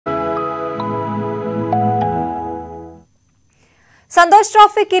Santhosh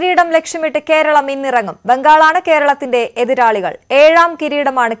trophy കിരീടം ലക്ഷ്യമിട്ട് കേരളം ഇന്നിറങ്ങും. ബംഗാളാണ് കേരളത്തിന്റെ എതിരാളികൾ. 7ാം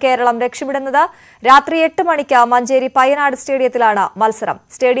കിരീടമാണ് കേരളം ലക്ഷ്യമിടുന്നത്. രാത്രി 8 മണിക്ക് മഞ്ചേരി പയ്യനാട് സ്റ്റേഡിയത്തിലാണ് മത്സരം.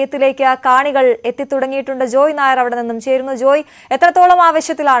 സ്റ്റേഡിയത്തിലേക്ക് കാണികൾ എത്തിത്തുടങ്ങിയിട്ടുണ്ട്. ജോയ് നായർ അവിടെ നിന്നും ചേരുന്നു. ജോയ്, എത്രത്തോളം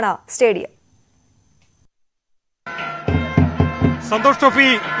ആവേശത്തിലാണ് സ്റ്റേഡിയം? സന്തോഷ് ട്രോഫി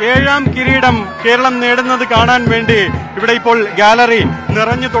 7ാം കിരീടം കേരളം നേടുന്നത് കാണാൻ വേണ്ടി ഇവിടെ ഇപ്പോൾ ഗാലറി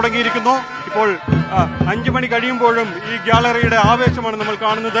നിറഞ്ഞു തുടങ്ങിയിരിക്കുന്നു. ഇപ്പോൾ 5 മണി കഴിയുമ്പോഴും ഈ ഗാലറിയുടെ ആവേശമാണ് നമ്മൾ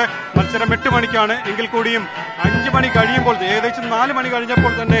കാണുന്നത്. മത്സരം 8 മണിക്കാണ് എങ്കിൽ കൂടിയും 5 മണി കഴിയുമ്പോൾ ഏകദേശം 4 മണി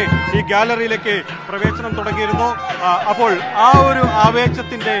കഴിഞ്ഞപ്പോൾ തന്നെ ഈ ഗാലറിയിലേക്ക് പ്രവേശനം തുടങ്ങിയിരുന്നു. അപ്പോൾ ആ ഒരു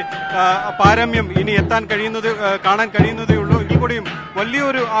ആവേശത്തിന്റെ പാരമ്യം ഇനി കാണാൻ കഴിയുന്നതേ ഉള്ളൂ. എങ്കിൽ കൂടിയും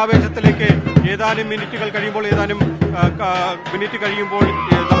വലിയൊരു ആവേശത്തിലേക്ക് ഏതാനും മിനിറ്റുകൾ കഴിയുമ്പോൾ മിനിറ്റ് കഴിയുമ്പോൾ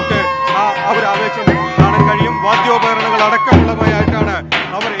നമുക്ക് ആ ഒരു ആവേശം കാണാൻ കഴിയും. വാദ്യോപകരണങ്ങൾ അടക്കമുള്ളവയായിട്ടാണ്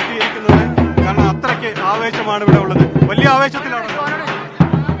അവർ എത്തിയിരിക്കുന്നത്. കാരണം അത്രയ്ക്ക് ആവേശമാണ് ഇവിടെ ഉള്ളത്. വലിയ ആവേശത്തിലാണ്.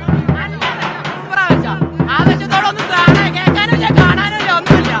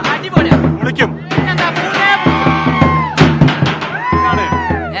 വിളിക്കും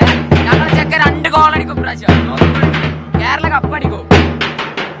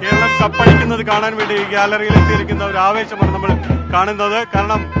കേരളം കപ്പടിക്കുന്നത് കാണാൻ വേണ്ടി ഈ ഗാലറിയിൽ എത്തിയിരിക്കുന്ന ഒരു ആവേശമാണ് നമ്മൾ കാണുന്നത്.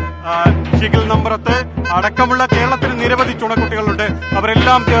 കാരണം ഷിഗിൽ നമ്പറത്ത് അടക്കമുള്ള കേരളത്തിന് നിരവധി ചുണക്കുട്ടികളുണ്ട്.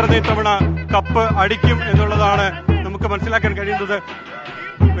 അവരെല്ലാം ചേർന്ന് ഇത്തവണ കപ്പ് അടിക്കും എന്നുള്ളതാണ് നമുക്ക് മനസ്സിലാക്കാൻ കഴിയുന്നത്.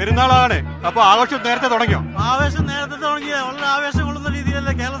 പെരുന്നാളാണ്, അപ്പൊ ആവേശം നേരത്തെ തുടങ്ങിയോ? ആവേശം നേരത്തെ തുടങ്ങിയ വളരെ ആവേശം കൊള്ളുന്ന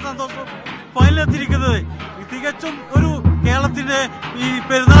രീതിയിലല്ലേ കേരള സന്തോഷം ഫൈനലെത്തിയിരിക്കുന്നത്. തികച്ചും ഒരു കേരളത്തിന്റെ ഈ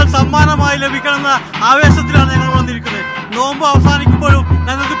പെരുന്നാൾ സമ്മാനമായി ലഭിക്കണമെന്ന ആവേശത്തിലാണ് ഞങ്ങൾ വന്നിരിക്കുന്നത്. നോമ്പ് അവസാനിക്കുമ്പോഴും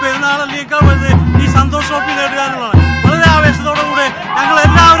ഞങ്ങൾക്ക് പെരുന്നാളിനേക്കാൾ വലുത് ഈ സന്തോഷ് ട്രോഫി നേടുക എന്നുള്ളതാണ്. വളരെ ആവേശത്തോടുകൂടെ ഞങ്ങൾ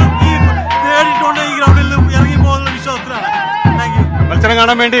എല്ലാവരും ഈ നേടിക്കൊണ്ട് ഈ ഗ്രൗണ്ടിൽ നിന്നും ഇറങ്ങി പോകുന്ന വിശ്വാസത്തിലാണ്. Thank you. മത്സരം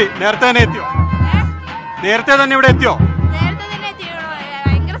കാണാൻ വേണ്ടി നേരത്തെ തന്നെ എത്തിയോ? നേരത്തെ തന്നെ ഇവിടെ എത്തിയോ?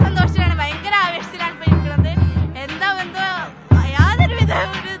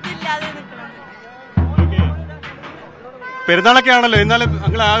 പെരുന്നാളൊക്കെ ആണല്ലോ, എന്നാലും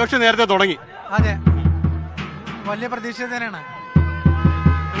ഞങ്ങൾ ആഘോഷം നേരത്തെ തുടങ്ങി. അതെ, വലിയ പ്രതീക്ഷ തന്നെയാണ്.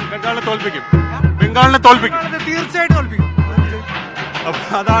 ബംഗാളിനെ തോൽപ്പിക്കും, തീർച്ചയായിട്ടും തോൽപ്പിക്കും.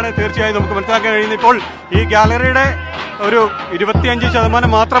 അതാണ് തീർച്ചയായും നമുക്ക് മനസ്സിലാക്കാൻ കഴിയുന്നത്. ഇപ്പോൾ ഈ ഗാലറിയുടെ ഒരു 25%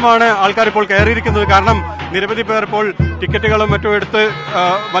 മാത്രമാണ് ആൾക്കാർ ഇപ്പോൾ കയറിയിരിക്കുന്നത്. കാരണം നിരവധി പേർ ഇപ്പോൾ ടിക്കറ്റുകളും മറ്റും എടുത്ത്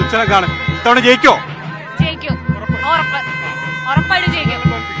മത്സരം കാണും. ഇത്തവണ ജയിക്കോ?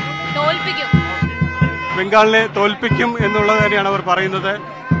 ബംഗാളിനെ തോൽപ്പിക്കും എന്നുള്ളത് തന്നെയാണ് അവർ പറയുന്നത്.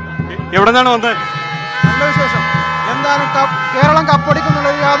 എവിടെ നിന്നാണ് വന്നത്? നല്ല വിശേഷം. എന്തായാലും കേരളം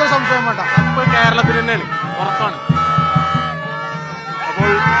കപ്പടിക്കുന്നുള്ളത് യാതൊരു സംശയം വേണ്ട. കപ്പ് കേരളത്തിന് തന്നെയാണ്, ഉറപ്പാണ്.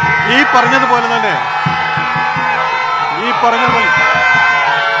 അപ്പോൾ ഈ പറഞ്ഞതുപോലെ തന്നെ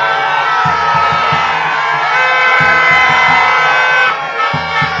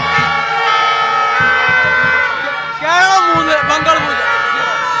കേരളം 3 ബംഗാൾ 3.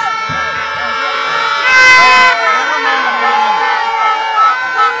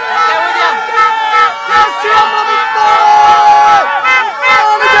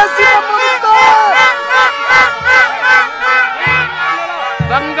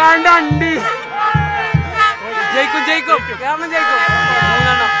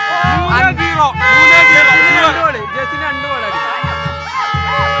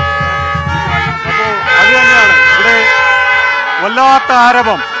 വല്ലാത്ത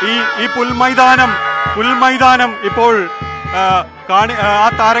ആരവം. ഈ പുൽമൈതാനം ഇപ്പോൾ ആ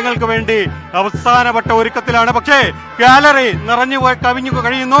താരങ്ങൾക്ക് വേണ്ടി അവസാനവട്ട ഒരുക്കത്തിലാണ്. പക്ഷേ ഗാലറി നിറഞ്ഞു കവിഞ്ഞു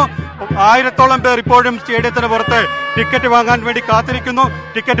കഴിയുന്നു. 1000-ഓളം പേർ ഇപ്പോഴും സ്റ്റേഡിയത്തിന് പുറത്ത് ടിക്കറ്റ് വാങ്ങാൻ വേണ്ടി കാത്തിരിക്കുന്നു.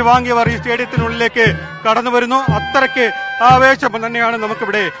 ടിക്കറ്റ് വാങ്ങിയവർ ഈ സ്റ്റേഡിയത്തിനുള്ളിലേക്ക് കടന്നു വരുന്നു. അത്രയ്ക്ക് ആവേശം തന്നെയാണ്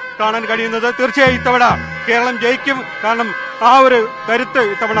നമുക്കിവിടെ കാണാൻ കഴിയുന്നത്. തീർച്ചയായും ഇത്തവണ കേരളം ജയിക്കും. കാരണം ആ ഒരു കരുത്ത്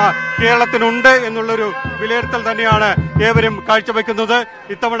ഇത്തവണ കേരളത്തിനുണ്ട് എന്നുള്ളൊരു വിലയിരുത്തൽ തന്നെയാണ് ഏവരും കാഴ്ചവെക്കുന്നത്.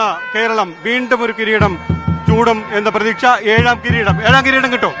 ഇത്തവണ കേരളം വീണ്ടും ഒരു കിരീടം ചൂടും എന്ന പ്രതീക്ഷ. 7ാം കിരീടം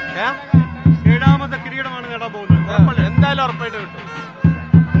കിട്ടും. 7ാമത്തെ കിരീടമാണ് നേടാൻ പോകുന്നത്. എന്തായാലും ഉറപ്പായിട്ട് കിട്ടും.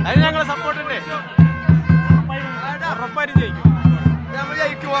 അതിന് ഞങ്ങൾ സപ്പോർട്ടുണ്ട്. ഉറപ്പായിട്ട് ജയിക്കും.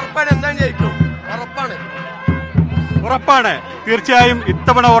 ഉറപ്പാണ്. എന്തായാലും ജയിക്കും. ഉറപ്പാണ്. തീർച്ചയായും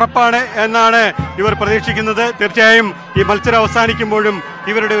ഇത്തവണ ഉറപ്പാണ് എന്നാണ് ഇവർ പ്രതീക്ഷിക്കുന്നത്. തീർച്ചയായും ഈ മത്സരം അവസാനിക്കുമ്പോഴും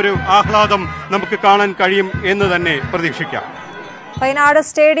ഇവരുടെ ഒരു ആഹ്ലാദം നമുക്ക് കാണാൻ കഴിയും എന്ന് തന്നെ പ്രതീക്ഷിക്കാം. പയ്യനാട്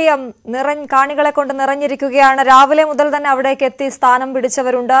സ്റ്റേഡിയം കാണികളെ കൊണ്ട് നിറഞ്ഞിരിക്കുകയാണ്. രാവിലെ മുതൽ തന്നെ അവിടേക്ക് എത്തി സ്ഥാനം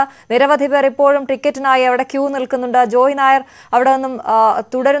പിടിച്ചവരുണ്ട്. നിരവധി പേർ ഇപ്പോഴും ടിക്കറ്റിനായി അവിടെ ക്യൂ നിൽക്കുന്നുണ്ട്. ജോയ് നായർ അവിടെ നിന്നും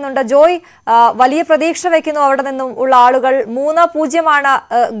തുടരുന്നുണ്ട്. ജോയ്, വലിയ പ്രതീക്ഷ വയ്ക്കുന്നു അവിടെ നിന്നും ഉള്ള ആളുകൾ. 3-0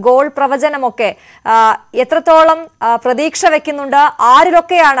 ഗോൾ പ്രവചനമൊക്കെ. എത്രത്തോളം പ്രതീക്ഷ വയ്ക്കുന്നുണ്ട്?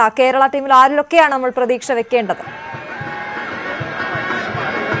 ആരിലൊക്കെയാണ് കേരള ടീമിൽ നമ്മൾ പ്രതീക്ഷ വെക്കേണ്ടത്?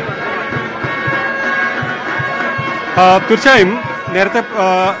 തീർച്ചയായും നേരത്തെ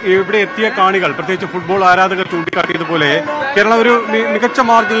ഇവിടെ എത്തിയ കാണികൾ പ്രത്യേകിച്ച് ഫുട്ബോൾ ആരാധകർ ചൂണ്ടിക്കാട്ടിയതുപോലെ കേരളം ഒരു മികച്ച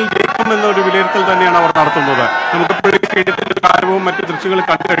മാർജിനിൽ ജയിക്കുമെന്നൊരു വിലയിരുത്തൽ തന്നെയാണ് അവർ നടത്തുന്നത്. നമുക്കിപ്പോൾ ഈ സ്റ്റേഡിയത്തിന്റെ കാര്യവും മറ്റു ദൃശ്യങ്ങളും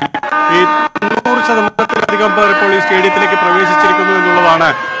കണ്ടു കഴിഞ്ഞു. ഈ 90% പേർ ഇപ്പോൾ ഈ സ്റ്റേഡിയത്തിലേക്ക് പ്രവേശിച്ചിരിക്കുന്നു എന്നുള്ളതാണ്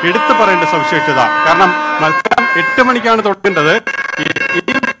എടുത്തു പറയേണ്ട സവിശേഷത. കാരണം മത്സരം 8 മണിക്കാണ് തുടങ്ങേണ്ടത്.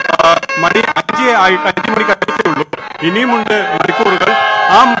 ഇനിയും മണി 5 മണി കഴിഞ്ഞിട്ടുള്ളൂ. ഇനിയുമുണ്ട് മണിക്കൂറുകൾ.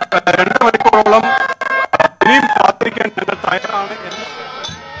 ആ 2 മണിക്കൂറോളം ഇനിയും കാത്തിരിക്കാൻ ഞങ്ങൾ തയ്യാറാണ്.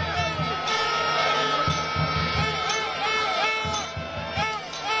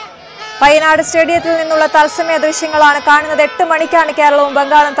 പയ്യനാട് സ്റ്റേഡിയത്തിൽ നിന്നുള്ള തത്സമയ ദൃശ്യങ്ങളാണ് കാണുന്നത്. 8 മണിക്കാണ് കേരളവും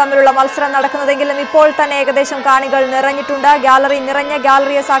ബംഗാളും തമ്മിലുള്ള മത്സരം നടക്കുന്നതെങ്കിലും ഇപ്പോൾ തന്നെ ഏകദേശം കാണികൾ നിറഞ്ഞിട്ടുണ്ട്. നിറഞ്ഞ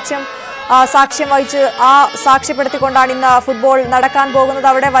ഗാലറിയെ സാക്ഷ്യം വഹിച്ച് സാക്ഷ്യപ്പെടുത്തിക്കൊണ്ടാണ് ഇന്ന് ഫുട്ബോൾ നടക്കാൻ പോകുന്നത്.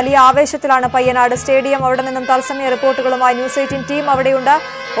 അവിടെ വലിയ ആവേശത്തിലാണ് പയ്യനാട് സ്റ്റേഡിയം. അവിടെ നിന്നും തത്സമയ റിപ്പോർട്ടുകളുമായി ന്യൂസ് 18 ടീം അവിടെയുണ്ട്.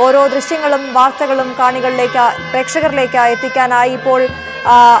 ഓരോ ദൃശ്യങ്ങളും വാർത്തകളും പ്രേക്ഷകരിലേക്ക് എത്തിക്കാനായി ഇപ്പോൾ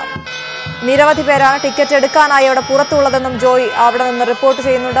നിരവധി പേരാണ് ടിക്കറ്റ് എടുക്കാനായി അവിടെ പുറത്തുള്ളതെന്നും ജോയ് അവിടെ നിന്ന് റിപ്പോർട്ട്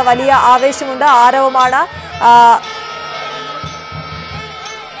ചെയ്യുന്നുണ്ട്. വലിയ ആവേശമുണ്ട്, ആരവമാണ്.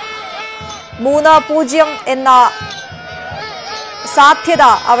 3-0 എന്ന സാധ്യത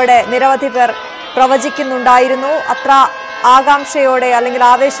അവിടെ നിരവധി പേർ പ്രവചിക്കുന്നുണ്ടായിരുന്നു. അത്ര ആകാംക്ഷയോടെ അല്ലെങ്കിൽ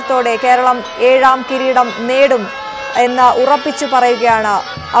ആവേശത്തോടെ കേരളം 7ാം കിരീടം നേടും എന്ന് ഉറപ്പിച്ചു പറയുകയാണ്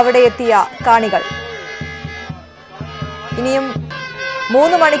അവിടെ എത്തിയ കാണികൾ. ഇനിയും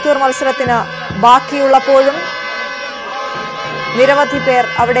 3 മണിക്കൂർ മത്സരത്തിന് ബാക്കിയുള്ളപ്പോഴും നിരവധി പേർ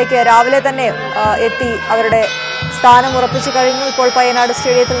അവിടേക്ക് രാവിലെ തന്നെ എത്തി അവരുടെ സ്ഥാനം ഉറപ്പിച്ചു കഴിഞ്ഞു. ഇപ്പോൾ പയ്യനാട്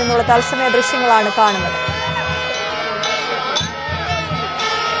സ്റ്റേഡിയത്തിൽ നിന്നുള്ള തത്സമയ ദൃശ്യങ്ങളാണ് കാണുന്നത്.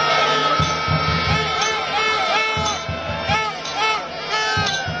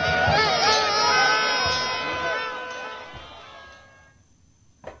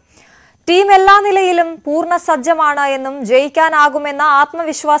 ടീം എല്ലാ നിലയിലും പൂർണ്ണ സജ്ജമാണ് എന്നും ജയിക്കാനാകുമെന്ന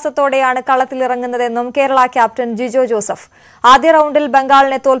ആത്മവിശ്വാസത്തോടെയാണ് കളത്തിലിറങ്ങുന്നതെന്നും കേരള ക്യാപ്റ്റൻ ജിജോ ജോസഫ്. ആദ്യ റൌണ്ടിൽ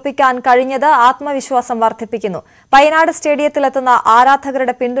ബംഗാളിനെ തോൽപ്പിക്കാൻ കഴിഞ്ഞത് ആത്മവിശ്വാസം വർദ്ധിപ്പിക്കുന്നു. പയ്യനാട് സ്റ്റേഡിയത്തിലെത്തുന്ന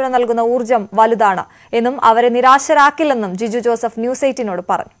ആരാധകരുടെ പിന്തുണ നൽകുന്ന ഊർജ്ജം വലുതാണ് എന്നും അവരെ നിരാശരാക്കില്ലെന്നും ജിജോ ജോസഫ് ന്യൂസ് 18നോട്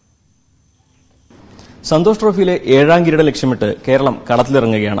പറഞ്ഞു. സന്തോഷ് ട്രോഫിയിലെ 7ാം കിരീടം ലക്ഷ്യമിട്ട് കേരളം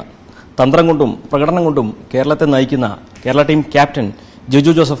കളത്തിലിറങ്ങുകയാണ്. തന്ത്രം കൊണ്ടും പ്രകടനം കൊണ്ടും കേരളത്തെ നയിക്കുന്ന കേരള ടീം ക്യാപ്റ്റൻ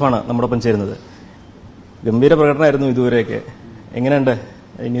ജിജു ജോസഫാണ് നമ്മോടൊപ്പം ചേരുന്നത്. ഗംഭീര പ്രകടനമായിരുന്നു ഇതുവരെയൊക്കെ. എങ്ങനെയുണ്ട്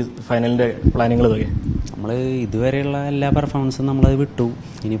ഇനി ഫൈനലിന്റെ പ്ലാനിങ്ങൾ? ഇതൊക്കെ നമ്മൾ ഇതുവരെയുള്ള എല്ലാ പെർഫോമൻസും നമ്മളത് വിട്ടു.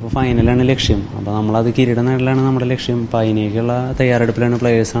 ഇനിയിപ്പോൾ ഫൈനലാണ് ലക്ഷ്യം. അപ്പോൾ നമ്മളത് കിരീടം നേടലാണ് നമ്മുടെ ലക്ഷ്യം. അപ്പോൾ അതിനേക്കുള്ള തയ്യാറെടുപ്പിലാണ്.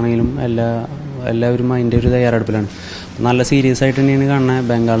 പ്ലേയേഴ്സ് ആണെങ്കിലും എല്ലാവരും അതിൻ്റെ ഒരു തയ്യാറെടുപ്പിലാണ്. നല്ല സീരിയസ് ആയിട്ട് തന്നെയാണ് കാണുന്നത്.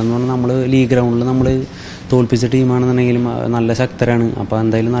 ബംഗാൾ എന്ന് പറഞ്ഞാൽ നമ്മൾ ലീഗ് ഗ്രൗണ്ടിൽ നമ്മൾ തോൽപ്പിച്ച ടീമാണെന്നുണ്ടെങ്കിലും നല്ല ശക്തരാണ്. അപ്പോൾ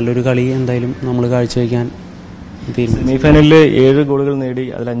എന്തായാലും നല്ലൊരു കളി എന്തായാലും നമ്മൾ കാഴ്ചവെക്കാൻ സെമി ഫൈനലിൽ 7 ഗോളുകൾ നേടി,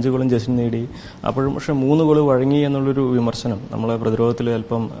 അതിൽ 5 ഗോളും ജസ്റ്റിൻ നേടി. അപ്പോഴും പക്ഷേ 3 ഗോൾ വഴങ്ങി എന്നുള്ളൊരു വിമർശനം, നമ്മളെ പ്രതിരോധത്തിൽ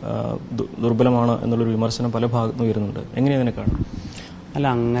അല്പം ദുർബലമാണ് എന്നുള്ളൊരു വിമർശനം പല ഭാഗത്തും ഉയരുന്നുണ്ട്. എങ്ങനെയാണ് കാണും? അല്ല,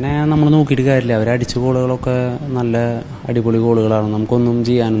 അങ്ങനെ നമ്മൾ നോക്കിയിട്ട് കാര്യമില്ല. അവരടിച്ച ഗോളുകളൊക്കെ നല്ല അടിപൊളി ഗോളുകളാണ്. നമുക്കൊന്നും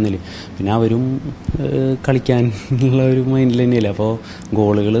ചെയ്യാനൊന്നുമില്ല. പിന്നെ അവരും കളിക്കാനുള്ള ഒരു മൈൻഡിൽ തന്നെയല്ലേ. അപ്പോൾ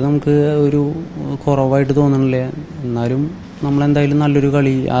ഗോളുകൾ നമുക്ക് ഒരു കുറവായിട്ട് തോന്നണില്ല. എന്നാലും നമ്മളെന്തായാലും നല്ലൊരു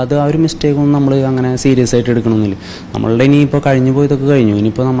കളി, അത് ആ ഒരു മിസ്റ്റേക്കൊന്നും നമ്മൾ അങ്ങനെ സീരിയസ് ആയിട്ട് എടുക്കണമെന്നില്ല. നമ്മളുടെ ഇനിയിപ്പോൾ കഴിഞ്ഞു പോയതൊക്കെ കഴിഞ്ഞു.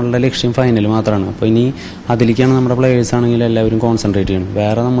 ഇനിയിപ്പോൾ നമ്മളുടെ ലക്ഷ്യം ഫൈനൽ മാത്രമാണ്. അപ്പോൾ ഇനി അതിലേക്കാണ് നമ്മുടെ പ്ലേയേഴ്സ് ആണെങ്കിൽ എല്ലാവരും കോൺസെൻട്രേറ്റ് ചെയ്യണം.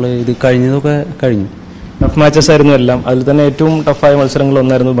 വേറെ നമ്മൾ ഇത് കഴിഞ്ഞതൊക്കെ കഴിഞ്ഞു. ടഫ് മാച്ചസ് ആയിരുന്നു എല്ലാം. അതിൽ തന്നെ ഏറ്റവും ടഫായ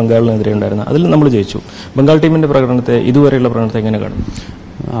മത്സരങ്ങളൊന്നായിരുന്നു ബംഗാളിനെതിരെ ഉണ്ടായിരുന്നത്. അതിൽ നമ്മൾ ജയിച്ചു. ബംഗാൾ ടീമിന്റെ പ്രകടനത്തെ, ഇതുവരെയുള്ള പ്രകടനത്തെ എങ്ങനെ കാണും?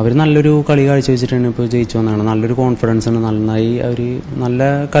 അവർ നല്ലൊരു കളി കാഴ്ചവെച്ചിട്ടാണ് ഇപ്പോൾ ജയിച്ചു വന്നതാണ്. നല്ലൊരു കോൺഫിഡൻസ് ആണ്. നന്നായി അവർ നല്ല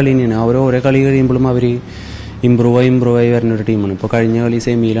കളി തന്നെയാണ്. അവർ ഓരോ കളി കഴിയുമ്പോഴും അവർ ഇമ്പ്രൂവ് ആയി വരുന്നൊരു ടീമാണ്. ഇപ്പോൾ കഴിഞ്ഞ കളി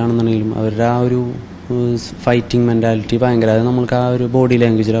സെമിയിലാണെന്നുണ്ടെങ്കിലും അവരുടെ ആ ഒരു ഫൈറ്റിംഗ് മെൻറ്റാലിറ്റി ഭയങ്കര, അത് നമുക്ക് ആ ഒരു ബോഡി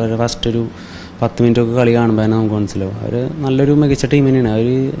ലാംഗ്വേജിൽ അവരുടെ ഫസ്റ്റ് ഒരു 10 മിനിറ്റൊക്കെ കളി കാണുമ്പോൾ തന്നെ നമുക്ക് മനസ്സിലാവും അവർ നല്ലൊരു മികച്ച ടീം തന്നെയാണ്. അവർ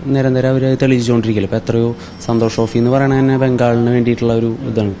നിരന്തരം അവർ തെളിയിച്ചുകൊണ്ടിരിക്കില്ല. ഇപ്പോൾ എത്രയോ സന്തോഷ് ട്രോഫി എന്ന് പറയുന്നത് തന്നെ ബംഗാളിന് വേണ്ടിയിട്ടുള്ള ഒരു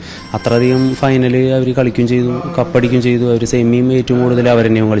ഇതാണ്. അത്രയധികം ഫൈനൽ അവർ കളിക്കുകയും ചെയ്തു, കപ്പടിക്കുകയും ചെയ്തു. അവർ സെമിയും ഏറ്റവും കൂടുതൽ അവർ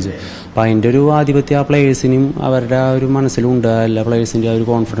തന്നെയും കളിച്ചു. അപ്പോൾ അതിൻ്റെ ഒരു ആധിപത്യം ആ പ്ലേയേഴ്സിനും അവരുടെ ആ ഒരു മനസ്സിലും ഉണ്ട്. എല്ലാ പ്ലേയേഴ്സിൻ്റെ ആ ഒരു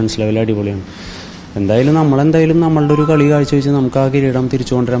കോൺഫിഡൻസ് ലെവൽ അടിപൊളിയാണ്. എന്തായാലും നമ്മളുടെ ഒരു കളി കാഴ്ചവെച്ച് നമുക്ക് ആ കിരീടം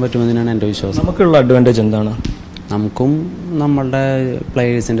തിരിച്ചു കൊണ്ടുവരാൻ പറ്റുമെന്നാണ് എൻ്റെ വിശ്വാസം. നമുക്കുള്ള അഡ്വാൻറ്റേജ് എന്താണ്? നമുക്കും നമ്മളുടെ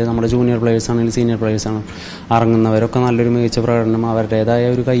പ്ലേയേഴ്സിൻ്റെ, നമ്മുടെ ജൂനിയർ പ്ലേയേഴ്സ് ആണെങ്കിലും സീനിയർ പ്ലേയേഴ്സ് ആണ് ഇറങ്ങുന്നവരൊക്കെ നല്ലൊരു മികച്ച പ്രകടനം, അവരുടേതായ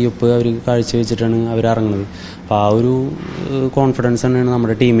ഒരു കയ്യൊപ്പ് അവർ കാഴ്ചവെച്ചിട്ടാണ് അവർ ഇറങ്ങുന്നത്. അപ്പോൾ ആ ഒരു കോൺഫിഡൻസ് തന്നെയാണ്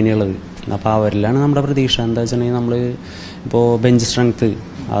നമ്മുടെ ടീമിനുള്ളത്. അപ്പോൾ അവരിലാണ് നമ്മുടെ പ്രതീക്ഷ. എന്താ വെച്ചിട്ടുണ്ടെങ്കിൽ നമ്മൾ ഇപ്പോൾ ബെഞ്ച് സ്ട്രെങ്ത്ത്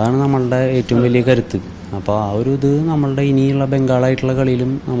അതാണ് നമ്മളുടെ ഏറ്റവും വലിയ കരുത്ത്. അപ്പോൾ ആ ഒരു ഇത് നമ്മളുടെ ഇനിയുള്ള ബംഗാളായിട്ടുള്ള കളിയിലും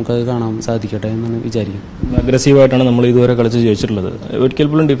നമുക്കത് കാണാൻ സാധിക്കട്ടെ എന്നാണ് വിചാരിക്കുന്നത്. അഗ്രസീവായിട്ടാണ് നമ്മൾ ഇതുവരെ കളിച്ച് ജയിച്ചിട്ടുള്ളത്. ഒരിക്കൽ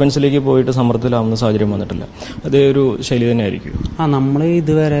പോലും ഡിഫൻസിലേക്ക് പോയിട്ട് സമ്മർദ്ദത്തിലാവുന്ന സാഹചര്യം വന്നിട്ടില്ല. അതേ ഒരു ശൈലി തന്നെ ആയിരിക്കും. നമ്മൾ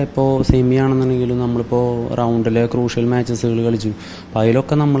ഇതുവരെ ഇപ്പോൾ സെമി ആണെന്നുണ്ടെങ്കിലും നമ്മളിപ്പോൾ റൗണ്ടിലെ ക്രൂഷ്യൽ മാച്ചസുകൾ കളിച്ചു. അപ്പോൾ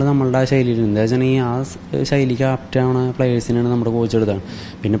അതിലൊക്കെ നമ്മളുടെ ആ ശൈലിയിൽ എന്താ വെച്ചിട്ടുണ്ടെങ്കിൽ ആ ശൈലിക്ക് ആപ്റ്റാണ് പ്ലെയേഴ്സിനാണ് നമ്മുടെ കോച്ച് എടുത്താണ്.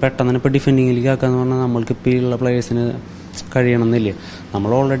 പിന്നെ പെട്ടെന്ന് തന്നെ ഇപ്പോൾ ഡിഫെൻഡിങ്ങിലേക്ക് ആക്കാന്ന് പറഞ്ഞാൽ നമ്മൾക്ക് ഇപ്പോൾ ഉള്ള പ്ലെയേഴ്സിന് കഴിയണമെന്നില്ല. നമ്മൾ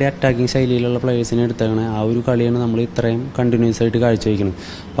ഓൾറെഡി അറ്റാക്കിംഗ് ശൈലിയിലുള്ള പ്ലെയേഴ്സിനെ എടുത്തേക്കണേ. ആ ഒരു കളിയാണ് നമ്മൾ ഇത്രയും കണ്ടിന്യൂസ് ആയിട്ട് കാഴ്ചവെക്കുന്നത്.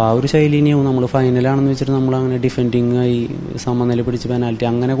 അപ്പോൾ ആ ഒരു ശൈലിനെയാവും നമ്മൾ ഫൈനലാണെന്ന് വെച്ചിട്ട് നമ്മൾ അങ്ങനെ ഡിഫെൻഡിങ് ആയി സമനില പിടിച്ച് പെനാൽറ്റി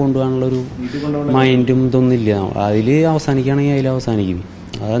അങ്ങനെ കൊണ്ടുപോകാനുള്ളൊരു മൈൻഡും ഇതൊന്നുമില്ല. അതിൽ അവസാനിക്കുകയാണെങ്കിൽ അതിൽ അവസാനിക്കും.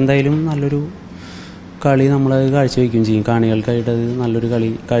 അതെന്തായാലും നല്ലൊരു കളി നമ്മൾ കാഴ്ചവെക്കുകയും ചെയ്യും. കാണികൾക്കായിട്ട് അത് നല്ലൊരു കളി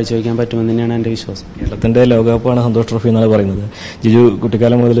കാഴ്ചവെക്കാൻ പറ്റുമെന്ന് തന്നെയാണ് എൻ്റെ വിശ്വാസം. കേരളത്തിൻ്റെ ലോകകപ്പാണ് സന്തോഷ് ട്രോഫി എന്നാണ് പറയുന്നത്. ജിജു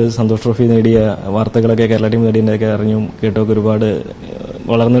കുട്ടിക്കാലം മുതൽ സന്തോഷ് ട്രോഫി നേടിയ വാർത്തകളൊക്കെ കേരള ടീം നേടിയതിൻ്റെയൊക്കെ അറിഞ്ഞും കേട്ടൊക്കെ ഒരുപാട്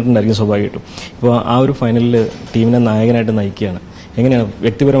വളർന്നിട്ടുണ്ടായിരിക്കും സ്വാഭാവികമായിട്ടും. ഇപ്പോൾ ആ ഒരു ഫൈനലിൽ ടീമിനെ നായകനായിട്ട് നയിക്കുകയാണ്. എങ്ങനെയാണ്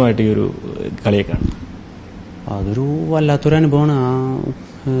വ്യക്തിപരമായിട്ട് ഈ ഒരു കളിയൊക്കെ? അതൊരു വല്ലാത്തൊരു അനുഭവമാണ്. ആ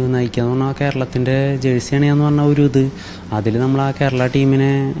നയിക്കുക എന്ന് പറഞ്ഞാൽ കേരളത്തിൻ്റെ ജേഴ്സി അണിയാന്ന് പറഞ്ഞ ഒരു ഇത് അതിൽ നമ്മൾ ആ കേരള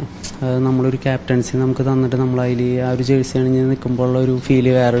ടീമിനെ നമ്മളൊരു ക്യാപ്റ്റൻസി നമുക്ക് തന്നിട്ട് നമ്മളതിൽ ആ ഒരു ജേഴ്സി അണിഞ്ഞ് നിൽക്കുമ്പോൾ ഉള്ള ഒരു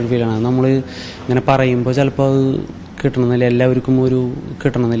ഫീല് വേറൊരു ഫീലാണ്. നമ്മൾ ഇങ്ങനെ പറയുമ്പോൾ ചിലപ്പോൾ അത് കിട്ടണമെന്നില്ല, എല്ലാവർക്കും ഒരു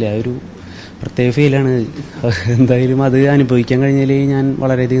കിട്ടണമെന്നില്ല, ഒരു പ്രത്യേക ഫീലാണ്. എന്തായാലും അത് അനുഭവിക്കാൻ കഴിഞ്ഞാൽ ഞാൻ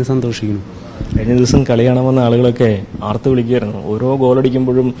വളരെയധികം സന്തോഷിക്കുന്നു. കഴിഞ്ഞ ദിവസം കളി കാണാൻ വന്ന ആളുകളൊക്കെ ആർത്ത് വിളിക്കുമായിരുന്നു. ഓരോ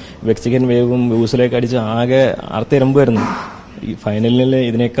ഗോളടിക്കുമ്പോഴും മെക്സിക്കൻ വേവും ഊസിലേക്ക് അടിച്ച് ആകെ ആർത്തിരമ്പുമായിരുന്നു. ഈ ഫൈനലിൽ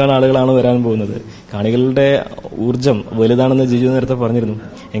ഇതിനേക്കാൾ ആളുകളാണ് വരാൻ പോകുന്നത്. കാണികളുടെ ഊർജ്ജം വലുതാണെന്ന് ജിജു നേരത്തെ പറഞ്ഞിരുന്നു.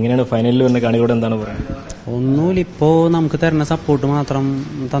 എങ്ങനെയാണ് ഫൈനലിൽ വന്ന കാണികളോട് എന്താണ് പറയുന്നത്? ഒന്നുമില്ല, ഇപ്പോൾ നമുക്ക് തരുന്ന സപ്പോർട്ട് മാത്രം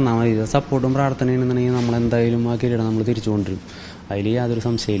തന്നാൽ മതി. സപ്പോർട്ടും പ്രാർത്ഥനയുണ്ടെന്നുണ്ടെങ്കിൽ നമ്മളെന്തായാലും ആ കിരീടം നമ്മൾ തിരിച്ചു കൊണ്ടുവരും. അതിൽ യാതൊരു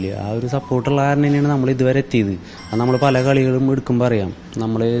സംശയമില്ല. ആ ഒരു സപ്പോർട്ടുള്ള കാരണം തന്നെയാണ് നമ്മൾ ഇതുവരെ എത്തിയത്. അത് നമ്മൾ പല കളികളും എടുക്കുമ്പോൾ അറിയാം.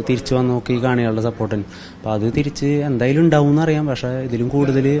 നമ്മൾ തിരിച്ചു വന്ന് നോക്കി കാണികളുടെ സപ്പോർട്ടിന്. അപ്പോൾ അത് തിരിച്ച് എന്തായാലും ഉണ്ടാവും എന്നറിയാം. പക്ഷേ ഇതിലും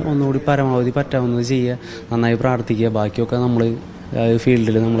കൂടുതൽ ഒന്നുകൂടി പരമാവധി പറ്റാവുന്നത് ചെയ്യുക, നന്നായി പ്രാർത്ഥിക്കുക, ബാക്കിയൊക്കെ നമ്മൾ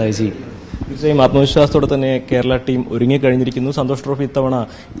ഫീൽഡിൽ നമ്മളത് ചെയ്യും. തീർച്ചയായും ആത്മവിശ്വാസത്തോടെ തന്നെ കേരള ടീം ഒരുങ്ങിക്കഴിഞ്ഞിരിക്കുന്നു. സന്തോഷ് ട്രോഫി ഇത്തവണ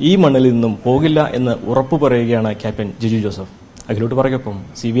ഈ മണ്ണിൽ നിന്നും പോകില്ല എന്ന് ഉറപ്പു പറയുകയാണ് captain Jiju Joseph. അഖിലോട്ട് പറയൊപ്പം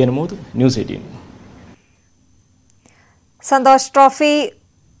CB Anumod, news 18. Santhosh trophy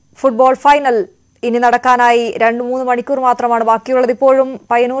football final ഇനി നടക്കാനായി 2-3 മണിക്കൂർ മാത്രമാണ് ബാക്കിയുള്ളത്. ഇപ്പോഴും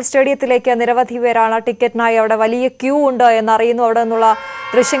പയ്യന്നൂർ സ്റ്റേഡിയത്തിലേക്ക് നിരവധി പേരാണ് ടിക്കറ്റിനായി. അവിടെ വലിയ ക്യൂ ഉണ്ട് എന്നറിയുന്നു. അവിടെ നിന്നുള്ള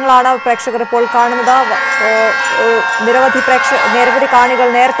ദൃശ്യങ്ങളാണ് പ്രേക്ഷകർ ഇപ്പോൾ കാണുന്നത്. നിരവധി കാണികൾ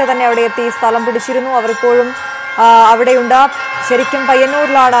നേരത്തെ തന്നെ അവിടെ എത്തി സ്ഥലം പിടിച്ചിരുന്നു. അവരിപ്പോഴും അവിടെയുണ്ട്. ശരിക്കും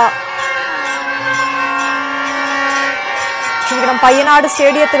പയ്യനാട്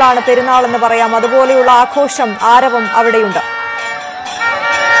സ്റ്റേഡിയത്തിലാണ് പെരുന്നാൾ എന്ന് പറയാം. അതുപോലെയുള്ള ആഘോഷം, ആരവം അവിടെയുണ്ട്.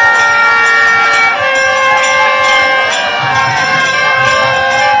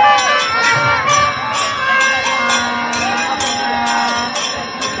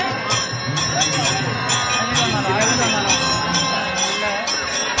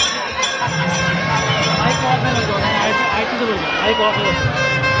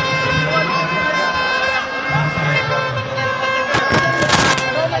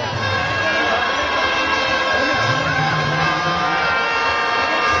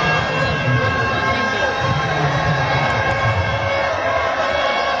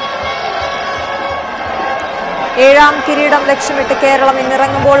 ഏഴാം കിരീടം ലക്ഷ്യമിട്ട് കേരളം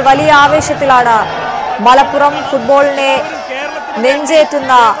ഇന്നിറങ്ങുമ്പോൾ വലിയ ആവേശത്തിലാണ് മലപ്പുറം. ഫുട്ബോളിനെ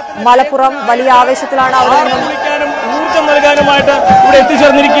നെഞ്ചേറ്റുന്ന മലപ്പുറം വലിയ ആവേശത്തിലാണ്. അവിടെ നിന്നും ഊർജ്ജം നൽകാനുമായിട്ട് ഇവിടെ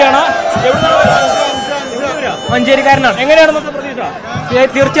എത്തിച്ചേർന്നിരിക്കുകയാണ്. മഞ്ചേരിക്കാരനാണ്. എങ്ങനെയാണ് നമ്മുടെ പ്രതീക്ഷ?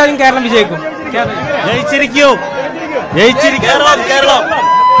 തീർച്ചയായും കേരളം വിജയിക്കും. ജയിച്ചിരിക്കും. കേരളം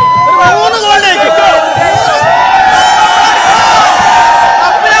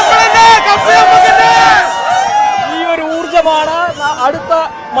അടുത്ത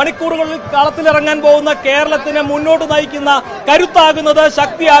മണിക്കൂറുകളിൽ കളത്തിലിറങ്ങാൻ പോകുന്ന കേരളത്തിനെ മുന്നോട്ട് നയിക്കുന്ന കരുത്താകുന്നത്,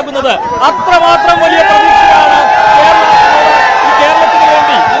 ശക്തിയാകുന്നത്. അത്രമാത്രം വലിയ പ്രതീക്ഷയാണ് കേരളത്തിന്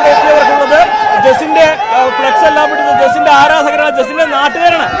വേണ്ടി ഇവിടെ എത്തിയവർക്കുള്ളത്. ജസിന്റെ ഫ്ലെക്സ് എല്ലാം പിടിച്ച ജസിന്റെ ആരാധകരാണ്, ജസിന്റെ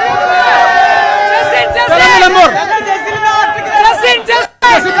നാട്ടുകാരാണ്.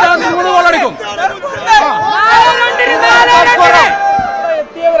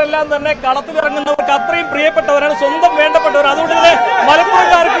 എത്തിയവരെല്ലാം തന്നെ കളത്തിലിറങ്ങുന്നവർക്ക് അത്രയും പ്രിയപ്പെട്ടവരാണ്, സ്വന്തം വേണ്ടപ്പെട്ടവർ. അതുകൊണ്ട് തന്നെ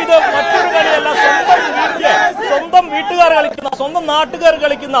മലപ്പുറംകാർക്ക് ഇത് മറ്റൊരു കളിയല്ല, സ്വന്തം വീട്ടുകാർ കളിക്കുന്ന, സ്വന്തം നാട്ടുകാർ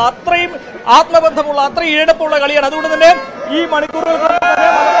കളിക്കുന്ന അത്രയും ആത്മബന്ധമുള്ള, അത്രയും ഈഴപ്പുള്ള കളിയാണ്. അതുകൊണ്ട് തന്നെ ഈ മണിക്കൂറുകൾക്ക്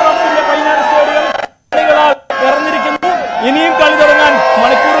മലപ്പുറത്തിന്റെ പയ്യനാട് സ്റ്റേഡിയം കളികളാൽ നിറഞ്ഞിരിക്കുന്നു. ഇനിയും കളി തുടങ്ങാൻ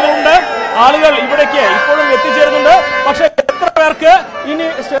മണിക്കൂറുകളുണ്ട്. ആളുകൾ ഇവിടേക്ക് ഇപ്പോഴും എത്തിച്ചേരുന്നുണ്ട്. പക്ഷെ എത്ര പേർക്ക് ഇനി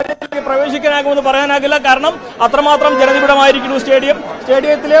സ്റ്റേഡിയത്തിലേക്ക് പ്രവേശിക്കാനാകുമെന്ന് പറയാനാകില്ല. കാരണം അത്രമാത്രം ജനനിബിഡമായിരിക്കുന്നു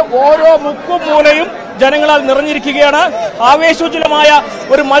സ്റ്റേഡിയത്തിലെ ഓരോ മുക്കും മൂലയും ജനങ്ങളാൽ നിറഞ്ഞിരിക്കുകയാണ്. ആവേശോജ്വലമായ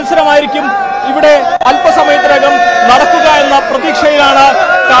ഒരു മത്സരമായിരിക്കും ഇവിടെ അല്പസമയത്തിനകം നടക്കുക എന്ന പ്രതീക്ഷയിലാണ്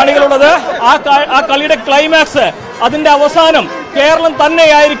കാണികളുള്ളത്. ആ കളിയുടെ ക്ലൈമാക്സ്, അതിന്റെ അവസാനം കേരളം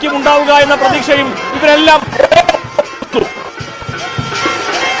തന്നെയായിരിക്കും ഉണ്ടാവുക എന്ന പ്രതീക്ഷയും ഇവരെല്ലാം.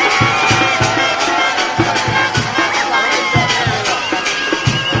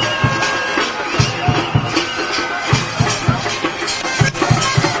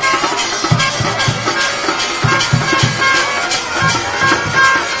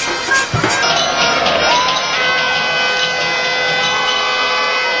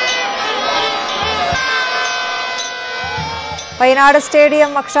 വയനാട്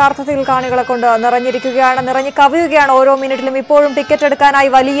സ്റ്റേഡിയം അക്ഷരാർത്ഥത്തിൽ കാണികളെ കൊണ്ട് നിറഞ്ഞിരിക്കുകയാണ്, നിറഞ്ഞു കവിയുകയാണ് ഓരോ മിനിറ്റിലും. ഇപ്പോഴും ടിക്കറ്റ് എടുക്കാനായി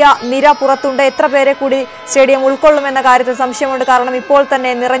വലിയ നിര പുറത്തുണ്ട്. എത്ര പേരെ കൂടി സ്റ്റേഡിയം ഉൾക്കൊള്ളുമെന്ന കാര്യത്തിൽ സംശയമുണ്ട്. കാരണം ഇപ്പോൾ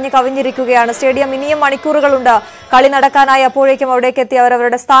തന്നെ നിറഞ്ഞു കവിഞ്ഞിരിക്കുകയാണ് സ്റ്റേഡിയം. ഇനിയും മണിക്കൂറുകളുണ്ട് കളി നടക്കാനായി. അപ്പോഴേക്കും അവിടേക്ക് എത്തി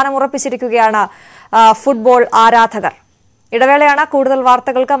അവരവരുടെ സ്ഥാനം ഉറപ്പിച്ചിരിക്കുകയാണ് ഫുട്ബോൾ ആരാധകർ. ഇടവേളയാണ്. കൂടുതൽ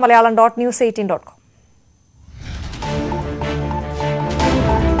വാർത്തകൾക്ക് malayalam.news18.com.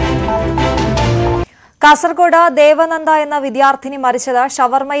 കാസർഗോഡ് ദേവനന്ദ എന്ന വിദ്യാർത്ഥിനി മരിച്ചത്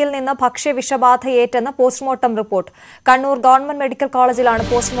ഷവർമയിൽ നിന്ന് ഭക്ഷ്യവിഷബാധയേറ്റെന്ന് postmortem report. Kannur government medical കോളേജിലാണ്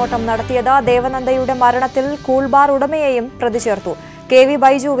പോസ്റ്റ്മോർട്ടം നടത്തിയത്. ദേവനന്ദയുടെ മരണത്തിൽ കൂൾബാർ ഉടമയെയും പ്രതി ചേർത്തു. കെ വി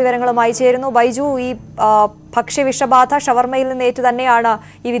ബൈജു വിവരങ്ങളുമായി ചേരുന്നു. ബൈജു, ഈ ഭക്ഷ്യവിഷബാധ ഷവർമയിൽ നിന്ന് ഏറ്റു തന്നെയാണ്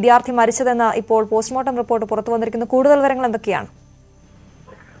ഈ വിദ്യാർത്ഥി മരിച്ചതെന്ന് ഇപ്പോൾ പോസ്റ്റ്മോർട്ടം റിപ്പോർട്ട് പുറത്തു വന്നിരിക്കുന്നു. കൂടുതൽ വിവരങ്ങൾ എന്തൊക്കെയാണ്?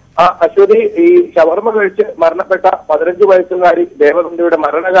 അശ്വതി, ഈ ഷവർമ കഴിച്ച് മരണപ്പെട്ട 15 വയസ്സുകാരി ദേവനന്ദയുടെ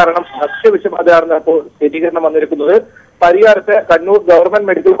മരണകാരണം ഭക്ഷ്യവിഷബാധയാണെന്ന് ഇപ്പോൾ സ്ഥിരീകരണം വന്നിരിക്കുന്നത്. പരിയാരത്ത് കണ്ണൂർ ഗവൺമെന്റ്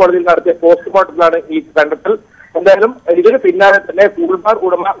മെഡിക്കൽ കോളേജിൽ നടത്തിയ പോസ്റ്റ്മോർട്ടത്തിലാണ് ഈ കണ്ടെത്തൽ. എന്തായാലും ഇതിന് പിന്നാലെ തന്നെ കൂൾബാർ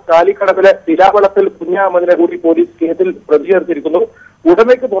ഉടമ കാലിക്കടവിലെ തിലാവളത്തിൽ കുഞ്ഞാമതിനെ കൂടി പോലീസ് കേസിൽ പ്രതി ചേർത്തിരിക്കുന്നു.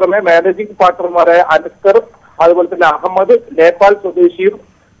 ഉടമയ്ക്ക് പുറമെ മാനേജിംഗ് പാർട്ണർമാരായ അനസ്കർ, അതുപോലെ തന്നെ അഹമ്മദ്, നേപ്പാൾ സ്വദേശിയും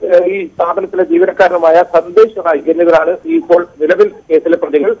ഈ സ്ഥാപനത്തിലെ ജീവനക്കാരനുമായ സന്ദേശ് റായ് എന്നിവരാണ് ഇപ്പോൾ നിലവിൽ കേസിലെ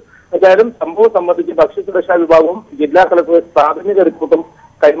പ്രതികൾ. എന്തായാലും സംഭവം സംബന്ധിച്ച് ഭക്ഷ്യസുരക്ഷാ വിഭാഗവും ജില്ലാ കളക്ടർ പ്രാഥമിക റിപ്പോർട്ടും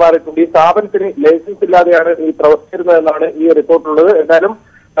കൈമാറിയിട്ടുണ്ട്. ഈ സ്ഥാപനത്തിന് ലൈസൻസ് ഇല്ലാതെയാണ് ഈ പ്രവർത്തിച്ചിരുന്നതെന്നാണ് ഈ റിപ്പോർട്ടുള്ളത്. എന്തായാലും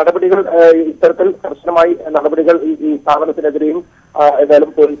നടപടികൾ ഇത്തരത്തിൽ കർശനമായി നടപടികൾ ഈ സ്ഥാപനത്തിനെതിരെയും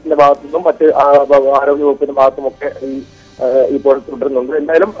എന്തായാലും പോലീസിന്റെ ഭാഗത്തുനിന്നും മറ്റ് ആരോഗ്യ വകുപ്പിന്റെ ഭാഗത്തുമൊക്കെ ഇപ്പോൾ തുടരുന്നുണ്ട്.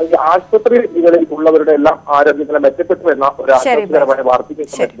 എന്തായാലും ഈ ആശുപത്രികളിൽ ഉള്ളവരുടെ എല്ലാം ആരോഗ്യനില മെച്ചപ്പെട്ടു എന്ന ഒരു ആശ്വാസകരമായ വാർത്തയ്ക്ക്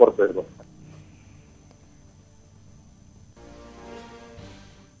സമയത്ത് പുറത്തു വരുന്നു.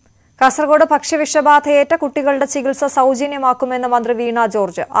 കാസർഗോഡ് ഭക്ഷ്യവിഷബാധയേറ്റ കുട്ടികളുടെ ചികിത്സ സൌജന്യമാക്കുമെന്ന് മന്ത്രി വീണ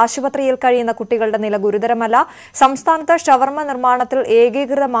ജോർജ്. ആശുപത്രിയിൽ കഴിയുന്ന കുട്ടികളുടെ നില ഗുരുതരമല്ല. സംസ്ഥാനത്ത് ഷവർമ നിർമ്മാണത്തിൽ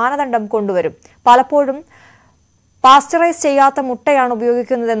ഏകീകൃത മാനദണ്ഡം കൊണ്ടുവരും. പലപ്പോഴും പാസ്ചറൈസ് ചെയ്യാത്ത മുട്ടയാണ്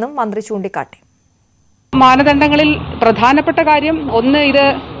ഉപയോഗിക്കുന്നതെന്നും മന്ത്രി ചൂണ്ടിക്കാട്ടി. മാനദണ്ഡങ്ങളിൽ പ്രധാനപ്പെട്ട കാര്യം ഒന്ന്, ഇത്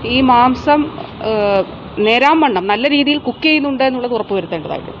ഈ മാംസം നേരാംവണ്ണം നല്ല രീതിയിൽ കുക്ക് ചെയ്യുന്നുണ്ട് എന്നുള്ളത്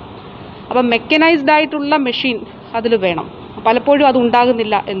ഉറപ്പുവരുത്തേണ്ടതായിട്ട്. അപ്പം മെക്കനൈസ്ഡ് ആയിട്ടുള്ള മെഷീൻ അതിൽ വേണം. പലപ്പോഴും അത്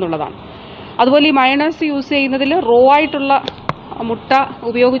ഉണ്ടാകുന്നില്ല എന്നുള്ളതാണ്. അതുപോലെ ഈ മയണൈസ് യൂസ് ചെയ്യുന്നതിൽ റോ ആയിട്ടുള്ള മുട്ട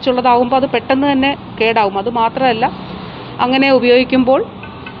ഉപയോഗിച്ചുള്ളതാകുമ്പോൾ അത് പെട്ടെന്ന് തന്നെ കേടാവും. അത് മാത്രമല്ല, അങ്ങനെ ഉപയോഗിക്കുമ്പോൾ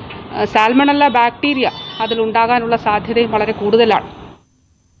സാൽമണല്ല ബാക്ടീരിയ അതിലുണ്ടാകാനുള്ള സാധ്യതയും വളരെ കൂടുതലാണ്.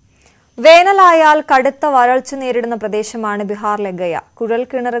 വേനലായാൽ കടുത്ത വരൾച്ച നേരിടുന്ന പ്രദേശമാണ് ബീഹാറിലെ ഗയ.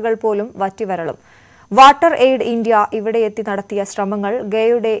 കുഴൽക്കിണറുകൾ പോലും വറ്റിവരളും. വാട്ടർ എയ്ഡ് ഇന്ത്യ ഇവിടെ എത്തി നടത്തിയ ശ്രമങ്ങൾ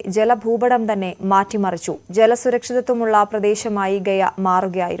ഗയയുടെ ജലഭൂപടം തന്നെ മാറ്റിമറിച്ചു. ജലസുരക്ഷിതത്വമുള്ള പ്രദേശമായി ഗയ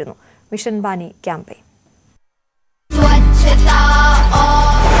മാറുകയായിരുന്നു. Mission Bani campaign.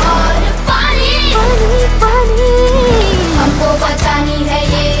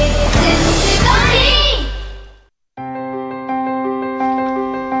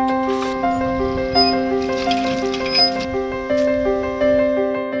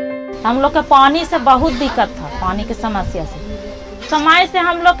 हम लोग के पानी से बहुत दिक्कत था, पानी की समस्या से। समय से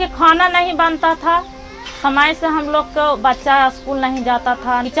हम लोग के खाना नहीं बनता था, समय से हम लोग को बच्चा स्कूल नहीं जाता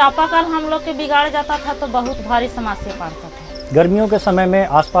था, चापाकल हम लोग के बिगाड़ जाता था तो बहुत भारी समस्या पड़ता था। गर्मियों के समय में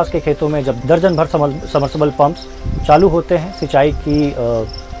आसपास के खेतों में जब दर्जन भर समर्सिबल पंप्स चालू होते हैं सिंचाई की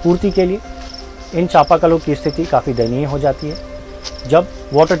पूर्ति के लिए, इन चापाकलों की स्थिति काफ़ी दयनीय हो जाती है। जब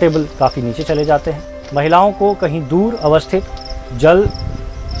वाटर टेबल काफ़ी नीचे चले जाते हैं, महिलाओं को कहीं दूर अवस्थित जल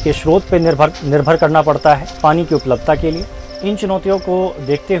के स्रोत पर निर्भर करना पड़ता है पानी की उपलब्धता के लिए। इन चुनौतियों को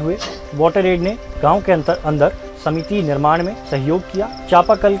देखते हुए वाटर एड ने गांव के अंदर समिति निर्माण में सहयोग किया,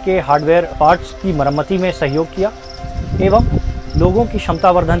 चापाकल के हार्डवेयर पार्ट्स की मरम्मती में सहयोग किया एवं लोगों की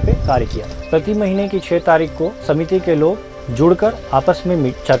क्षमतावर्धन पे कार्य किया। प्रति महीने की 6 तारीख को समिति के लोग जुड़कर आपस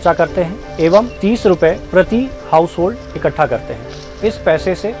में चर्चा करते हैं एवं 30 रुपए प्रति हाउस होल्ड इकट्ठा करते हैं। इस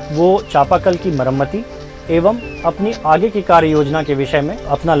पैसे से वो चापाकल की मरम्मती एवं अपनी आगे की कार्य योजना के विषय में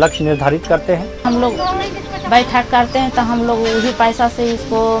अपना लक्ष्य निर्धारित करते हैं। हम लोग बैठक करते हैं तो हम लोग वही पैसा से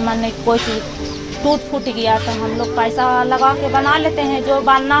इसको माने कोई चीज टूट फूट गया तो हम लोग पैसा लगा के बना लेते हैं। जो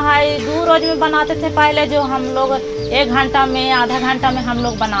बनना है 2 रोज में बनाते थे पहले, जो हम लोग 1 घंटा में आधा घंटा में हम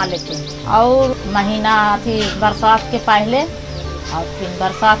लोग बना लेते हैं। और महीना थी बरसात के पहले और फिर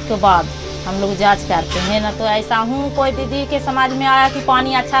बरसात के बाद हम लोग जांच करते हैं। ना तो ऐसा हूँ कोई दीदी के समाज में आया कि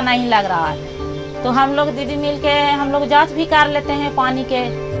पानी अच्छा नहीं लग रहा है तो हम लोग दीदी मिल के हम लोग जाँच भी कर लेते हैं पानी के।